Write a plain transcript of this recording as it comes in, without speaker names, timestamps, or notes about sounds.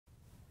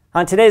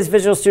On today's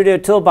Visual Studio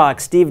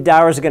Toolbox, Steve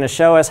Dower is going to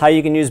show us how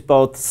you can use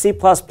both C++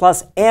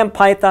 and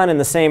Python in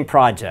the same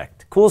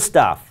project. Cool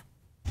stuff.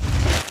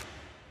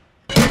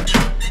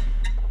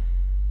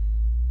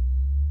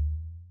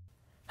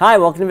 Hi,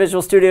 welcome to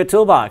Visual Studio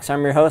Toolbox.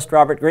 I'm your host,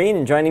 Robert Green,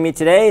 and joining me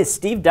today is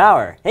Steve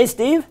Dower. Hey,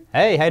 Steve.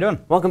 Hey, how you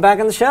doing? Welcome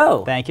back on the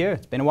show. Thank you.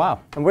 It's been a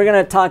while. And we're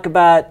going to talk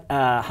about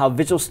how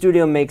Visual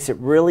Studio makes it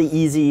really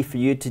easy for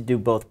you to do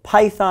both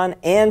Python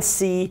and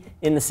C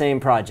in the same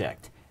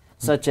project,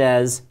 such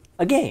as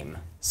a game.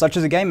 Such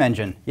as a game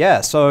engine.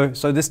 Yeah, so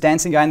this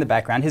dancing guy in the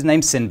background, his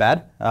name's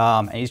Sinbad,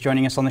 and he's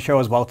joining us on the show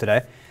as well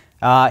today.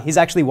 He's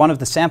actually one of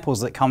the samples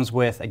that comes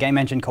with a game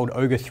engine called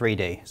Ogre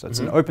 3D. So it's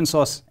an open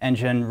source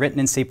engine written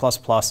in C++.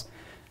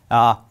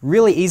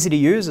 Really easy to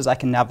use, as I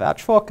can now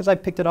vouch for, because I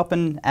picked it up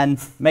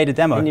and made a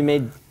demo. And you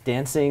made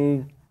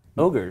dancing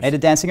ogres. Made a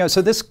dancing ogre.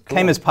 So this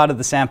came as part of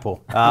the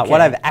sample.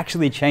 What I've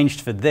actually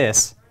changed for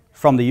this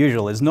from the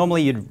usual is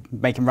normally you'd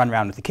make him run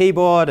around with the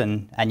keyboard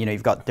and you know,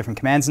 you've got different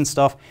commands and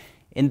stuff.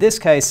 In this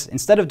case,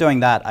 instead of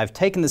doing that, I've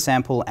taken the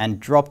sample and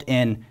dropped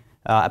in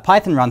a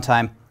Python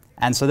runtime,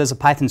 and so there's a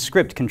Python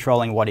script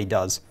controlling what he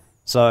does.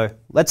 So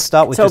let's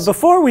start with So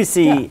before we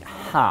see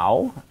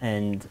how,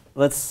 and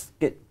let's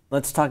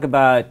talk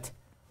about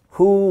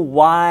who,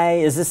 why.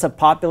 Is this a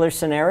popular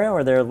scenario?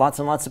 Are there lots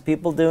and lots of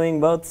people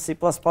doing both C++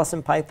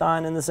 and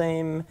Python in the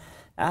same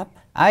app?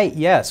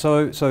 Yeah,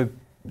 so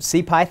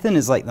CPython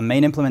is like the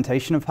main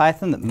implementation of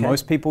Python that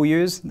most people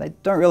use. They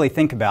don't really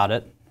think about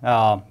it,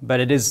 but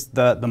it is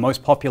the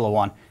most popular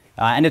one,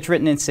 and it's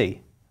written in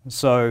C.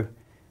 So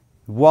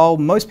while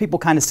most people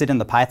kind of sit in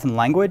the Python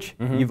language,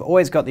 you've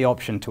always got the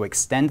option to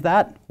extend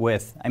that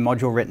with a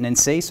module written in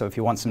C. So if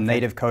you want some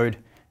native code,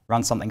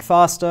 run something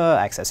faster,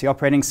 access the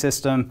operating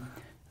system,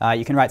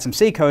 you can write some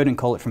C code and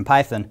call it from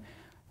Python.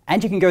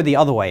 And you can go the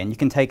other way, and you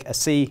can take a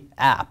C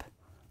app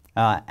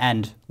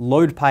and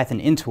load Python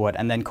into it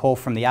and then call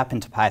from the app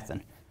into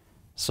Python.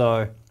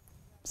 So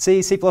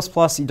C, C++,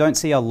 you don't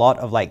see a lot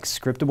of like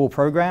scriptable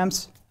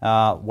programs,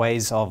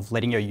 ways of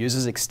letting your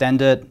users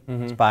extend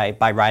it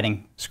by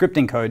writing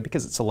scripting code,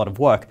 because it's a lot of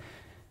work.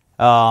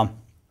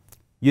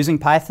 Using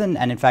Python,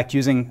 and in fact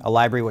using a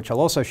library which I'll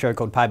also show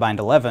called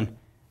PyBind11,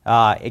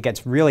 it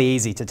gets really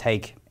easy to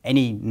take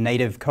any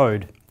native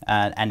code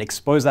and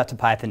expose that to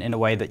Python in a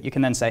way that you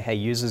can then say, hey,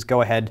 users,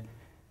 go ahead,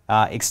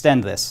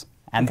 extend this.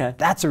 And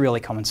that's a really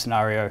common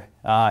scenario.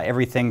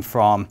 Everything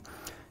from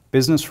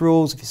business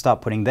rules, if you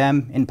start putting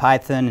them in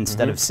Python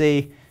instead of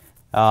C.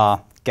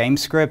 Game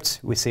scripts,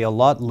 we see a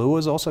lot. Lua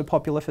is also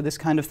popular for this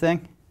kind of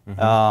thing.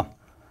 And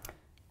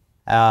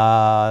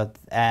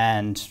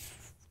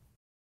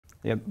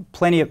yeah,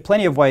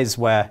 plenty of ways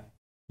where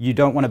you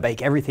don't want to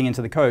bake everything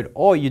into the code,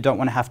 or you don't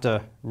want to have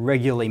to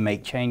regularly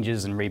make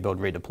changes and rebuild,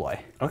 redeploy.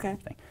 Okay,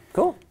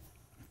 cool.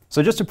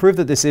 So just to prove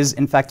that this is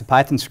in fact a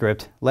Python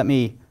script,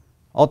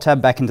 I'll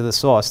tab back into the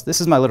source. This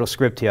is my little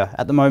script here.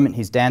 At the moment,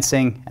 he's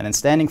dancing and then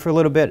standing for a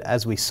little bit,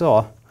 as we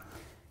saw.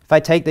 If I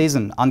take these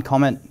and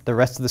uncomment the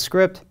rest of the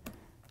script,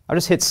 I'll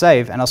just hit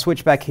save, and I'll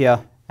switch back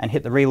here and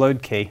hit the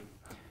reload key.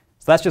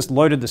 So that's just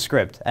loaded the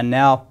script, and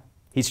now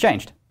he's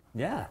changed.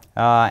 Yeah.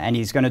 And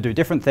he's going to do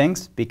different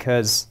things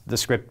because the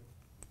script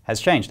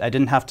has changed. I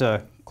didn't have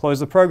to close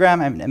the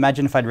program.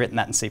 Imagine if I'd written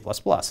that in C++.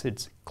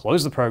 It's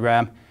close the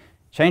program,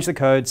 change the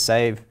code,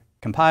 save,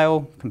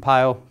 compile,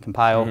 compile,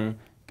 compile,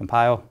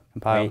 compile,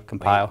 compile,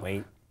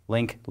 compile,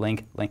 link,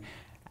 link, link,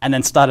 and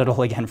then start it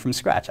all again from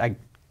scratch. I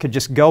could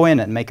just go in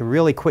and make a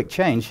really quick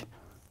change,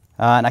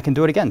 and I can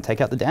do it again,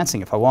 take out the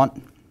dancing if I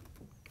want,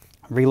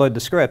 reload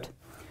the script,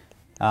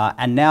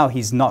 and now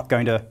he's not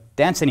going to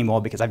dance anymore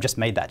because I've just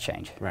made that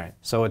change. Right.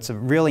 So it's a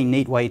really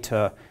neat way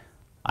to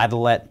either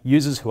let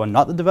users who are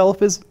not the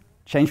developers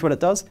change what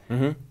it does,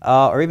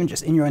 or even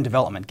just in your own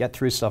development, get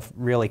through stuff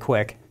really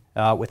quick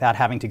without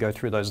having to go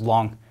through those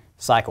long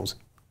cycles.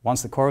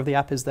 Once the core of the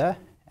app is there,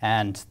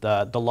 and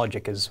the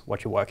logic is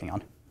what you're working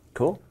on.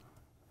 Cool.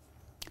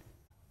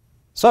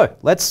 So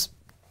let's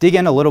dig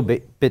in a little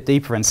bit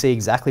deeper and see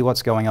exactly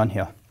what's going on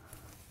here.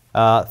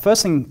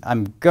 First thing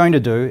I'm going to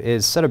do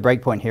is set a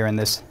breakpoint here in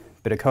this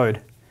bit of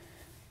code.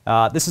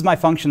 This is my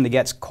function that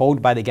gets called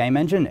by the game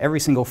engine every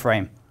single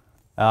frame.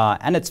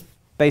 And it's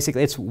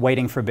basically, it's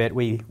waiting for a bit.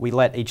 We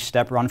let each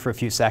step run for a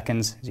few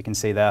seconds, as you can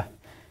see there.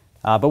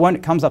 But when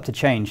it comes up to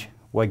change,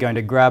 we're going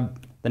to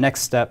grab the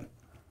next step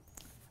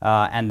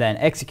and then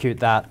execute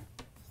that,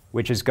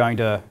 which is going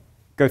to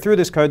go through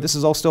this code. This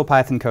is all still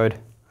Python code.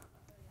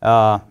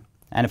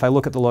 And if I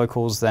look at the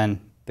locals, then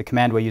the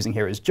command we're using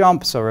here is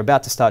jump, so we're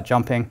about to start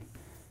jumping.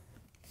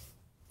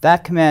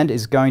 That command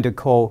is going to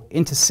call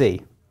into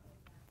C.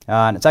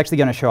 And it's actually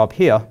going to show up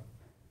here,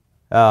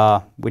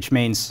 which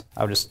means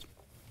I'll just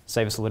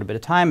save us a little bit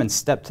of time and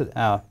step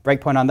to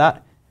breakpoint on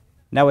that.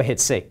 Now we hit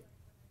C.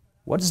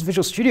 What does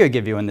Visual Studio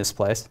give you in this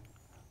place?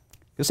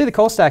 You'll see the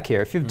call stack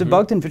here. If you've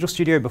debugged in Visual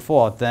Studio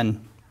before,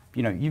 then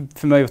you're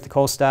familiar with the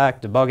call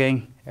stack,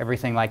 debugging,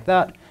 everything like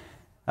that.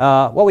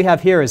 What we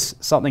have here is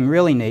something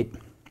really neat.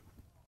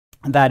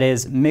 That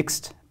is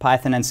mixed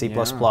Python and C++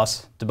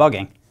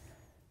 debugging.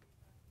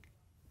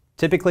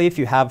 Typically, if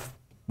you have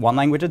one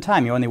language at a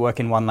time. You only work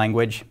in one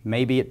language.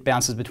 Maybe it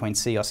bounces between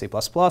C or C++.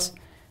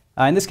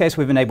 In this case,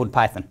 we've enabled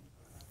Python.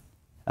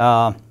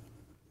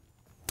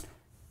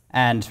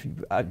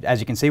 As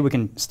you can see, we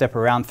can step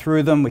around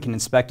through them. We can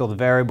inspect all the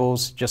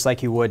variables, just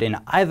like you would in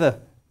either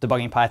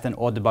debugging Python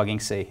or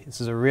debugging C.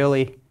 This is a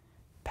really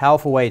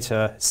powerful way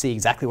to see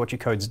exactly what your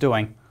code's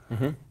doing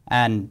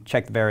and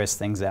check the various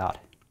things out.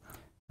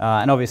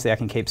 And obviously, I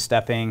can keep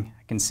stepping.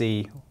 I can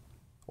see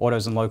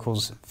autos and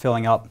locals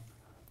filling up.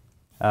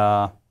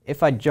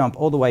 If I jump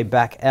all the way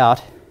back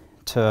out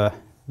to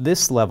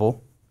this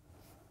level,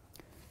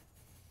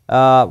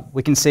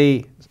 we can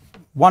see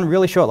one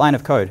really short line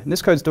of code. And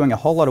this code's doing a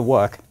whole lot of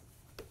work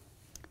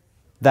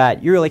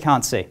that you really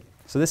can't see.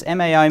 So this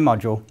MAI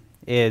module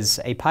is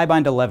a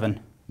PyBind11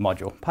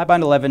 module.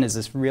 PyBind11 is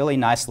this really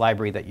nice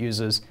library that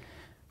uses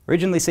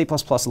originally C++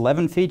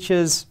 11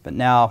 features, but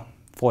now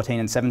 14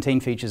 and 17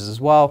 features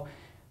as well,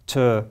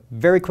 to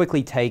very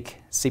quickly take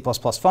C++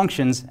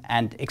 functions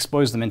and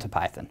expose them into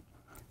Python.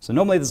 So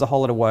normally there's a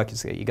whole lot of work.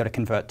 You've got to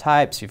convert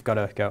types. You've got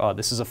to go, oh,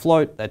 this is a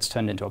float that's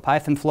turned into a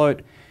Python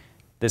float.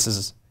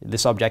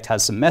 This object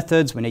has some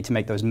methods. We need to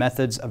make those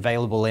methods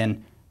available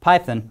in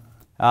Python.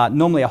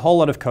 Normally a whole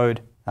lot of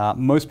code.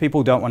 Most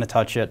people don't want to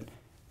touch it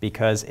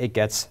because it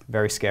gets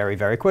very scary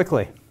very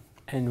quickly.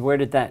 And where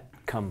did that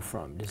come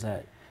from? Does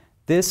that?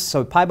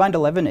 So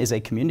PyBind11 is a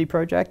community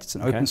project. It's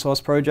an open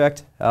source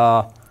project.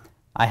 I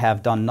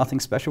have done nothing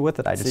special with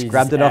it. I just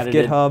grabbed it off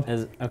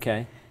GitHub.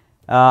 Okay.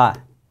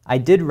 I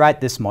did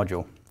write this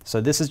module.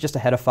 So this is just a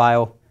header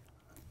file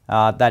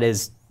that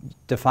is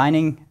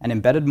defining an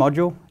embedded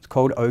module. It's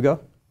called Ogre.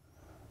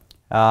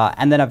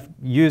 And then I've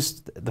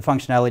used the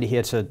functionality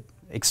here to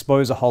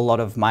expose a whole lot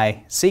of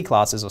my C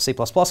classes or C++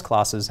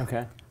 classes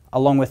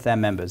along with their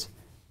members.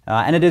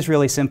 And it is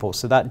really simple.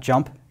 So that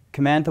jump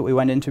command that we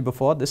went into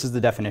before, this is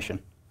the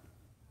definition.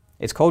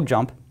 It's called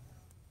jump,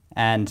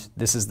 and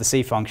this is the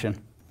C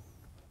function,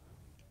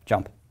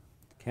 jump.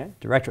 Okay.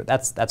 Directory,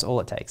 that's all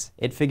it takes.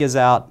 It figures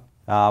out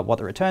what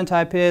the return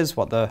type is,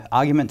 what the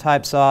argument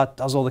types are,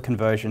 does all the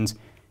conversions.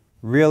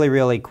 Really,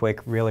 really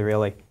quick, really,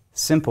 really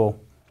simple.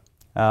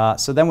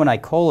 So then when I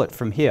call it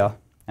from here,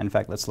 and in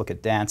fact, let's look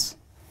at dance,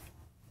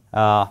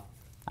 I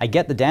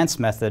get the dance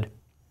method,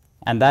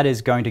 and that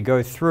is going to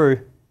go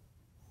through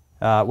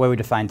where we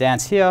define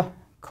dance here,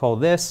 call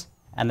this,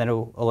 and then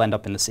it'll end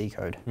up in the C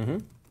code.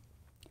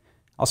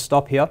 I'll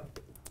stop here.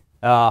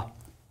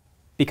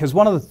 Because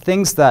one of the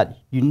things that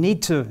you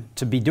need to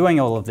be doing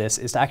all of this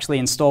is to actually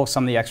install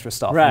some of the extra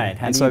stuff. Right.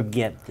 How do you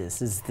get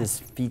this? Is this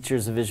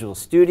features of Visual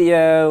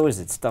Studio? Is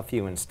it stuff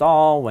you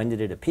install? When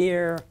did it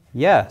appear?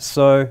 Yeah.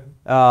 So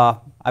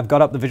I've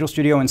got up the Visual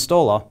Studio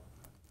installer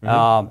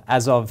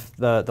as of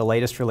the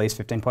latest release,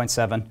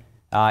 15.7.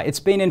 It's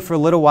been in for a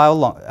little while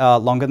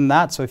longer than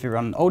that. So if you're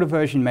on an older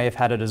version, you may have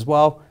had it as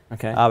well.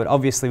 Okay. But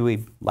obviously,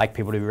 we like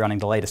people to be running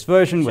the latest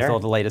version with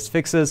all the latest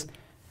fixes.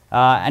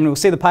 And we'll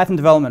see the Python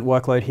development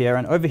workload here.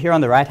 And over here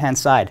on the right-hand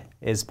side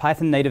is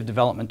Python native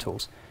development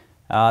tools.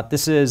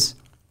 This is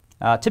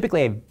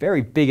typically a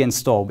very big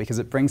install because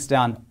it brings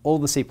down all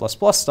the C++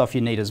 stuff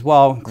you need as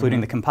well,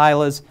 including the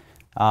compilers.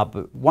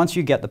 But once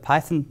you get the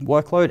Python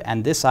workload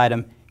and this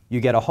item,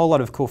 you get a whole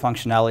lot of cool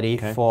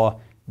functionality for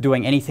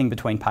doing anything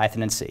between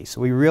Python and C.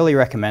 So we really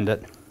recommend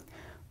it.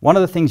 One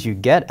of the things you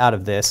get out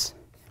of this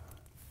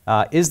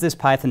is this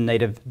Python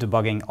native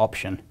debugging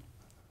option.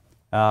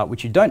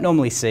 Which you don't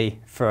normally see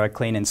for a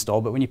clean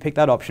install, but when you pick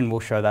that option, we'll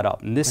show that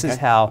up. And this is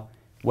how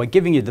we're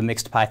giving you the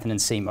mixed Python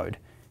and C mode.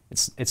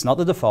 It's not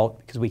the default,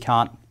 because we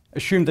can't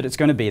assume that it's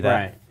going to be there.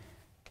 Right.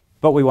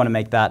 But we want to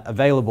make that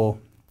available,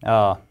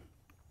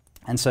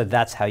 and so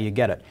that's how you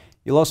get it.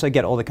 You'll also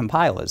get all the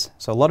compilers.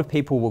 So a lot of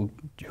people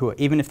who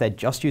even if they're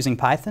just using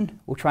Python,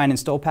 will try and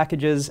install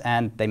packages,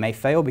 and they may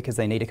fail because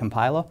they need a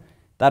compiler.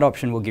 That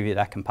option will give you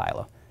that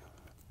compiler.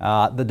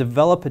 The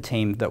developer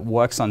team that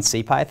works on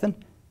CPython,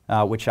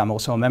 which I'm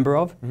also a member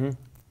of,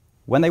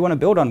 when they want to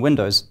build on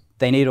Windows,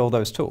 they need all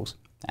those tools.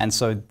 And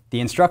so the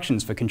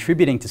instructions for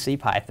contributing to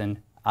CPython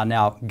are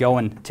now go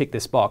and tick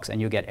this box, and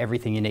you'll get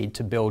everything you need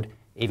to build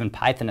even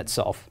Python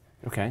itself.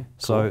 Okay.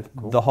 So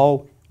the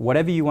whole,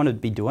 whatever you want to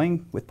be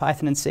doing with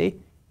Python and C,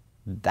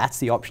 that's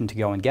the option to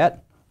go and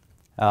get,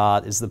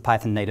 is the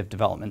Python native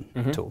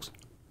development tools.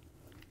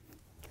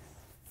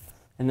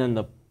 And then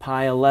the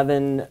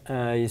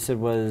Py11, you said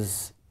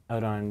was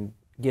out on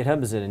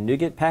GitHub. Is it a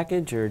NuGet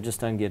package or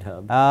just on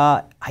GitHub?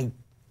 I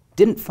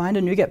didn't find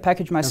a NuGet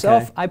package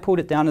myself. I pulled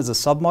it down as a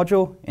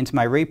submodule into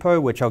my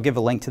repo, which I'll give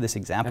a link to this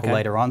example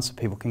later on so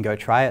people can go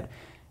try it.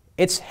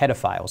 It's header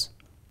files.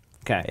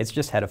 It's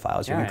just header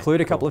files. You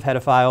include a couple of header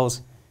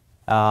files,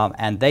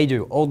 and they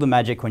do all the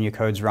magic when your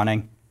code's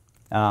running.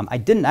 I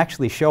didn't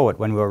actually show it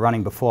when we were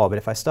running before, but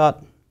if I start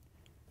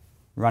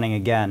running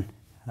again,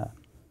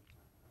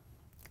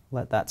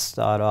 let that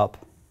start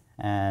up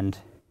and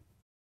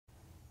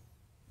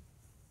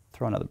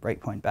throw another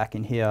breakpoint back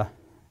in here.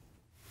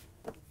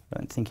 I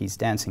don't think he's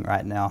dancing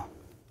right now.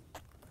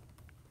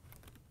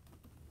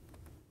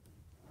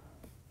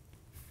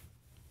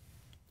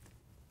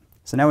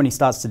 So now when he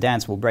starts to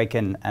dance, we'll break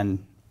in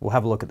and we'll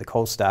have a look at the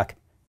call stack.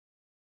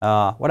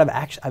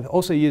 I've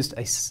also used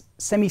a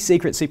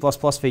semi-secret C++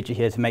 feature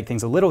here to make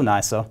things a little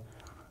nicer.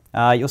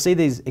 You'll see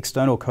these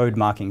external code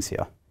markings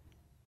here,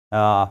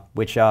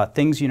 which are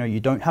things you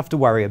don't have to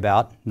worry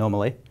about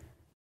normally,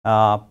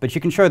 but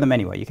you can show them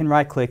anyway. You can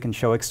right-click and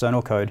show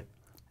external code,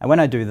 and when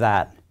I do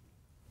that,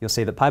 you'll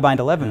see that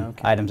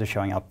PyBind11 items are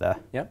showing up there.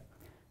 Yep.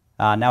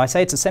 Now I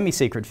say it's a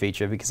semi-secret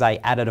feature because I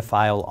added a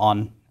file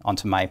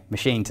onto my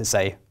machine to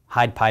say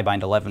hide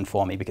PyBind11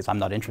 for me because I'm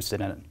not interested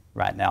in it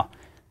right now.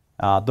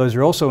 Those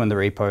are also in the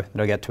repo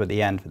that I'll get to at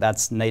the end.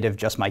 That's native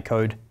just my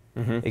code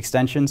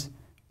extensions.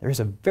 There is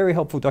a very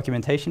helpful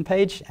documentation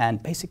page,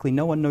 and basically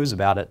no one knows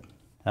about it.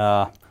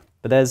 But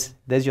there's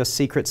your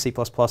secret C++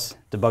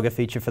 debugger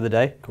feature for the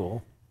day.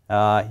 Cool.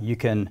 You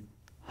can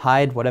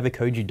hide whatever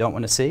code you don't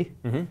want to see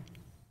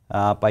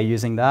by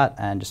using that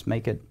and just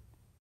make it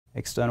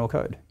external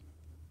code.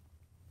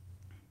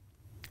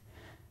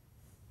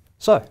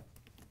 So,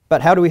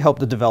 but how do we help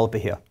the developer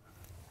here?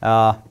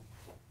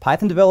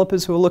 Python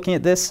developers who are looking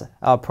at this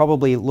are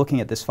probably looking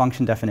at this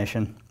function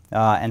definition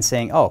and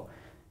saying, oh,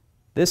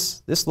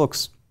 this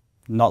looks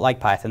not like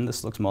Python,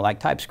 this looks more like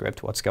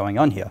TypeScript, what's going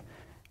on here?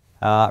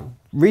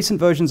 Recent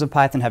versions of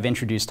Python have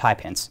introduced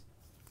type hints.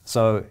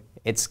 So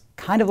it's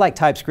kind of like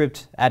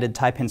TypeScript added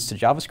type hints to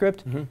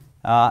JavaScript.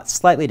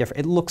 Slightly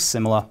different. It looks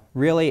similar.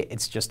 Really,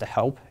 it's just a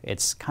help.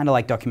 It's kind of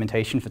like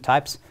documentation for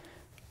types.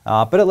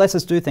 But it lets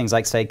us do things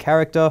like say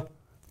character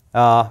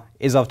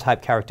is of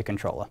type character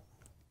controller.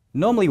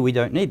 Normally we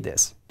don't need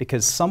this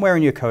because somewhere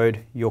in your code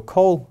you'll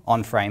call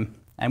onFrame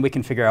and we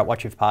can figure out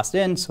what you've passed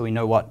in so we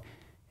know what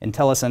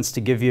IntelliSense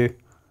to give you.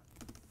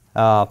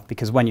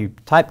 Because when you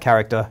type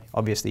character,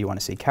 obviously you want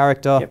to see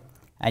character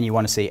and you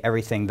want to see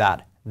everything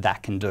that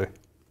can do.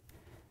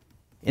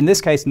 In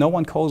this case, no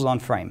one calls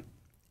onFrame.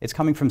 It's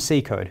coming from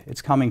C code.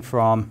 It's coming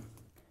from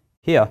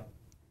here.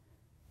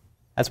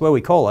 That's where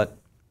we call it.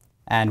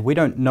 And we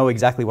don't know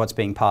exactly what's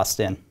being passed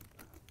in.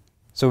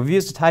 So we've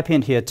used a type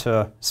hint here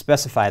to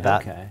specify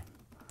that. Okay.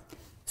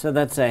 So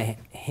that's a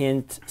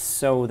hint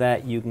so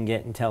that you can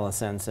get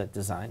IntelliSense at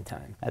design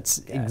time. That's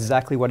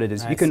exactly what it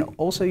is. You can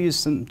also use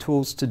some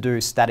tools to do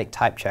static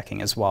type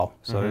checking as well.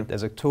 So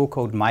there's a tool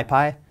called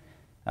MyPy,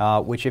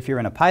 which if you're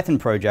in a Python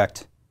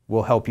project,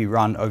 will help you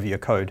run over your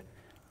code.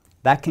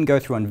 That can go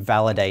through and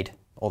validate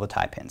all the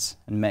type hints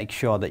and make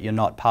sure that you're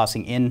not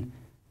passing in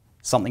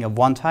something of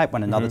one type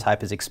when another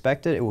type is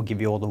expected. It will give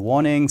you all the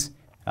warnings.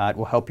 It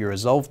will help you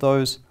resolve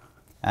those.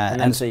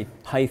 And that's a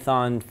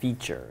Python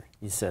feature,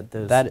 you said,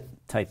 those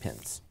type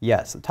hints.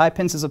 Yes, type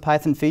hints is a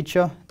Python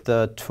feature.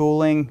 The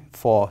tooling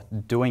for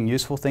doing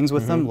useful things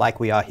with them, like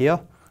we are here,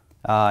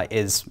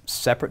 is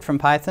separate from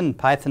Python.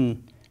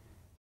 Python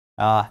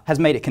has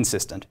made it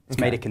consistent. It's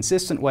made a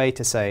consistent way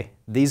to say,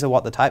 these are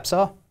what the types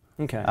are,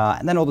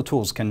 and then all the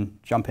tools can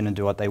jump in and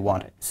do what they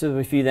want. So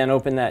if you then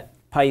open that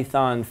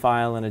Python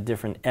file in a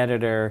different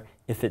editor,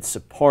 if it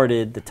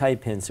supported the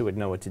type hints, it would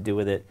know what to do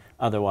with it.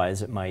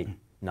 Otherwise, it might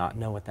not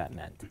know what that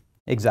meant.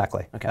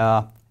 Exactly.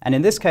 And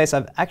in this case,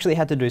 I've actually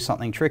had to do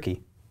something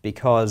tricky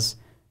because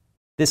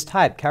this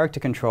type, character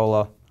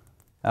controller,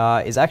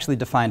 is actually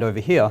defined over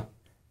here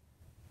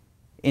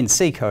in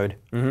C code,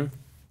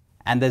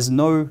 and there's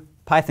no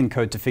Python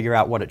code to figure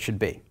out what it should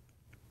be.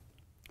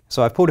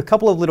 So I've pulled a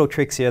couple of little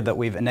tricks here that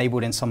we've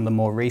enabled in some of the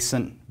more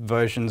recent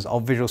versions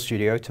of Visual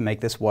Studio to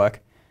make this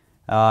work.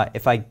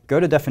 If I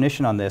go to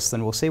definition on this,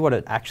 then we'll see what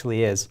it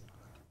actually is.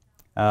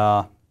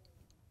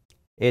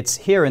 It's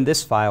here in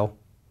this file,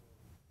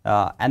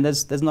 and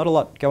there's not a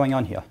lot going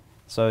on here.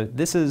 So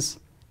this is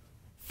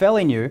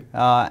fairly new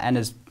and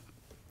is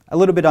a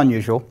little bit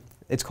unusual.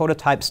 It's called a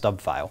type stub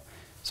file.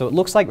 So it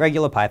looks like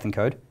regular Python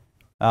code.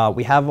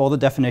 We have all the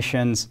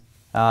definitions,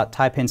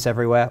 type hints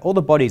everywhere. All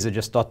the bodies are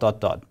just ...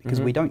 because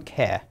we don't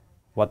care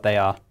what they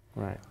are.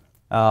 Right.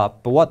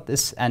 But what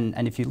this,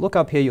 and if you look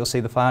up here, you'll see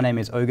the file name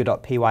is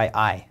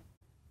ogre.pyi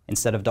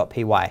instead of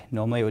 .py.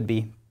 Normally it would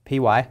be py.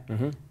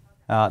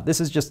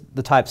 This is just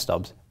the type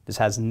stubs. This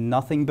has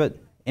nothing but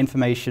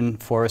information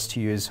for us to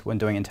use when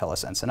doing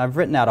IntelliSense. And I've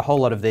written out a whole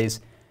lot of these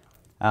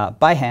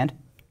by hand,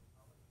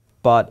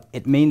 but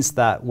it means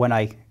that when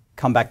I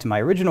come back to my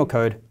original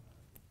code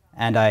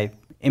and I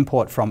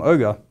import from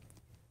Ogre,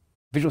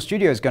 Visual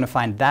Studio is going to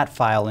find that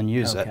file and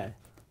use it.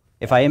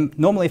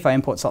 Normally if I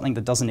import something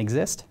that doesn't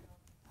exist,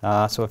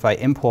 so if I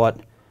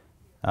import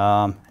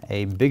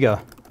a bigger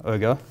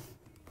Ogre,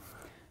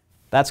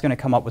 that's going to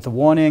come up with a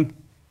warning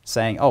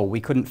saying, oh,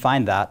 we couldn't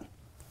find that.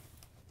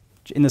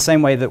 In the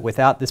same way that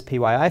without this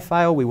PYI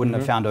file, we wouldn't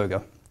have found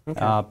Ogre.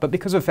 But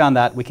because we've found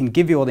that, we can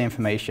give you all the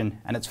information,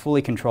 and it's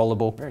fully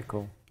controllable. Very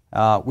cool.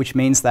 Which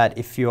means that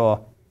if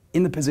you're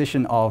in the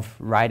position of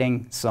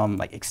writing some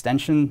like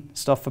extension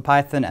stuff for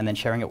Python and then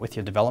sharing it with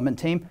your development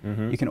team,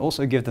 you can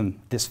also give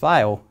them this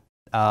file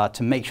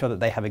to make sure that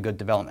they have a good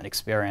development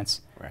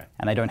experience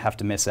and they don't have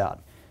to miss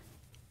out.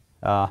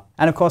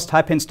 And of course,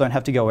 type hints don't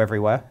have to go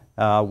everywhere.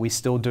 We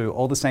still do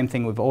all the same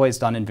thing we've always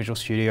done in Visual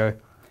Studio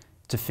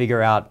to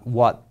figure out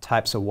what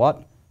types are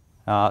what.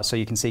 So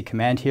you can see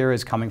command here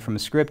is coming from a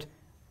script.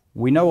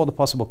 we know all the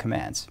possible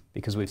commands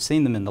because we've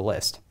seen them in the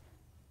list,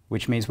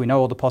 which means we know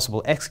all the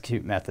possible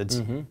execute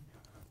methods.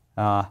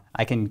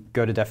 I can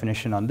go to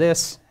definition on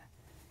this,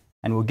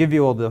 and we'll give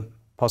you all the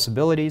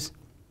possibilities.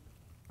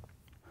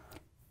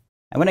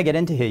 And when I get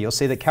into here, you'll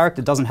see that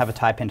character doesn't have a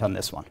type hint on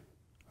this one.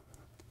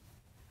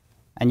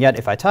 And yet,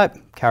 if I type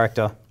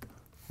character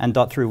and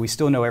dot through, we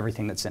still know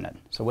everything that's in it.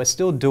 So we're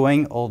still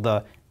doing all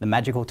the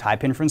magical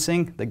type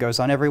inferencing that goes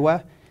on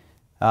everywhere.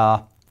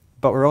 But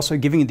we're also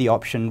giving you the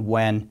option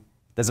when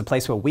there's a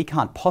place where we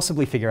can't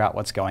possibly figure out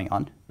what's going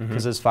on.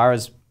 Because as far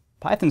as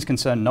Python's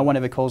concerned, no one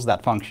ever calls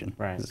that function.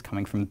 Right. It's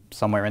coming from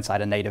somewhere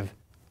inside a native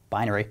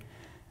binary.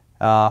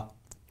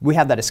 We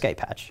have that escape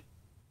hatch.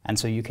 And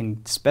so you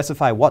can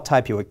specify what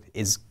type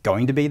is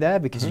going to be there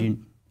because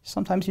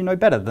sometimes you know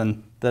better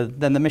than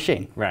the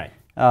machine. Right.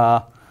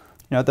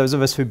 You know, those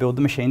of us who build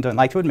the machine don't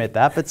like to admit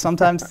that, but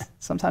sometimes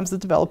the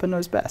developer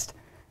knows best.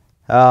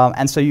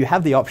 And so you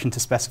have the option to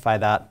specify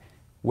that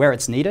where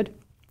it's needed,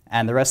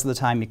 and the rest of the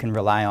time you can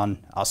rely on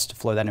us to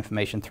flow that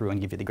information through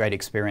and give you the great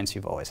experience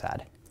you've always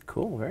had.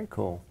 Cool, very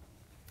cool.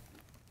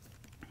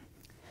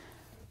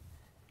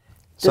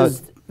 So,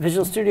 does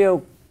Visual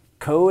Studio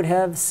Code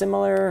have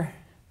similar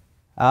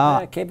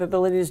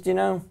capabilities, do you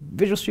know?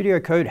 Visual Studio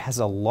Code has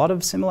a lot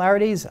of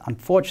similarities.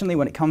 Unfortunately,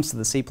 when it comes to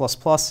the C++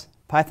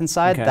 Python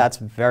side, that's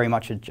very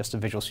much just a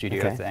Visual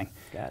Studio thing.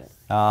 Got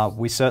it.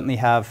 We certainly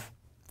have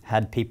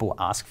had people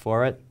ask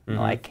for it,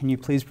 like, can you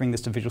please bring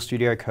this to Visual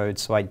Studio Code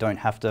so I don't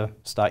have to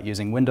start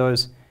using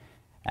Windows?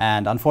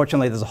 And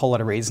unfortunately, there's a whole lot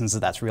of reasons that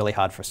that's really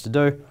hard for us to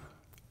do.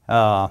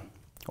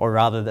 Or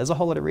rather, there's a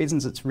whole lot of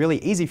reasons it's really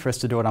easy for us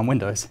to do it on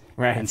Windows.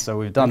 Right. And so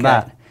we've done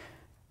that.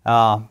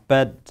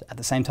 But at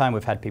the same time,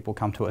 we've had people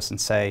come to us and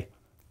say,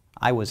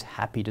 I was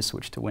happy to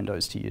switch to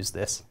Windows to use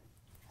this.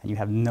 And you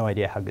have no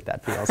idea how good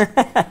that feels.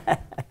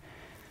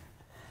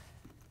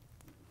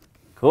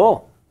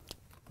 Cool.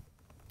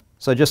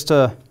 So just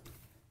to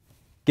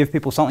give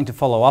people something to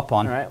follow up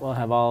on. All right, we'll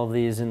have all of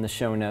these in the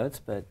show notes,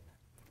 but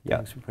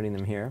thanks for putting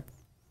them here.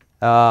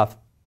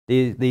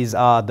 These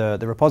are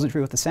the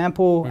repository with the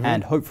sample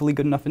and hopefully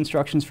good enough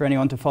instructions for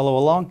anyone to follow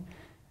along.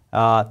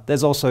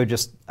 There's also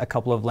just a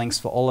couple of links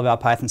for all of our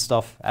Python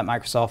stuff at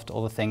Microsoft,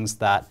 all the things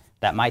that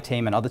my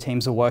team and other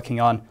teams are working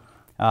on,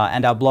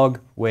 and our blog,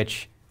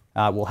 which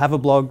we'll have a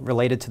blog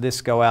related to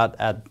this go out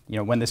at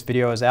when this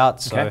video is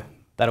out, so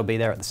that'll be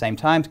there at the same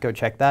time. So go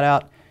check that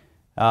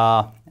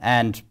out,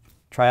 and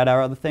try out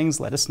our other things.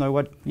 Let us know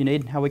what you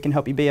need, how we can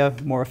help you be a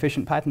more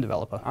efficient Python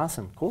developer.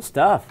 Awesome, cool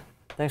stuff.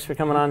 Thanks for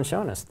coming on and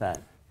showing us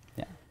that.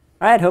 Yeah.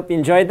 All right, hope you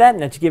enjoyed that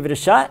and that you give it a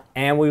shot,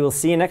 and we will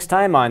see you next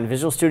time on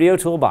Visual Studio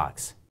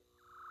Toolbox.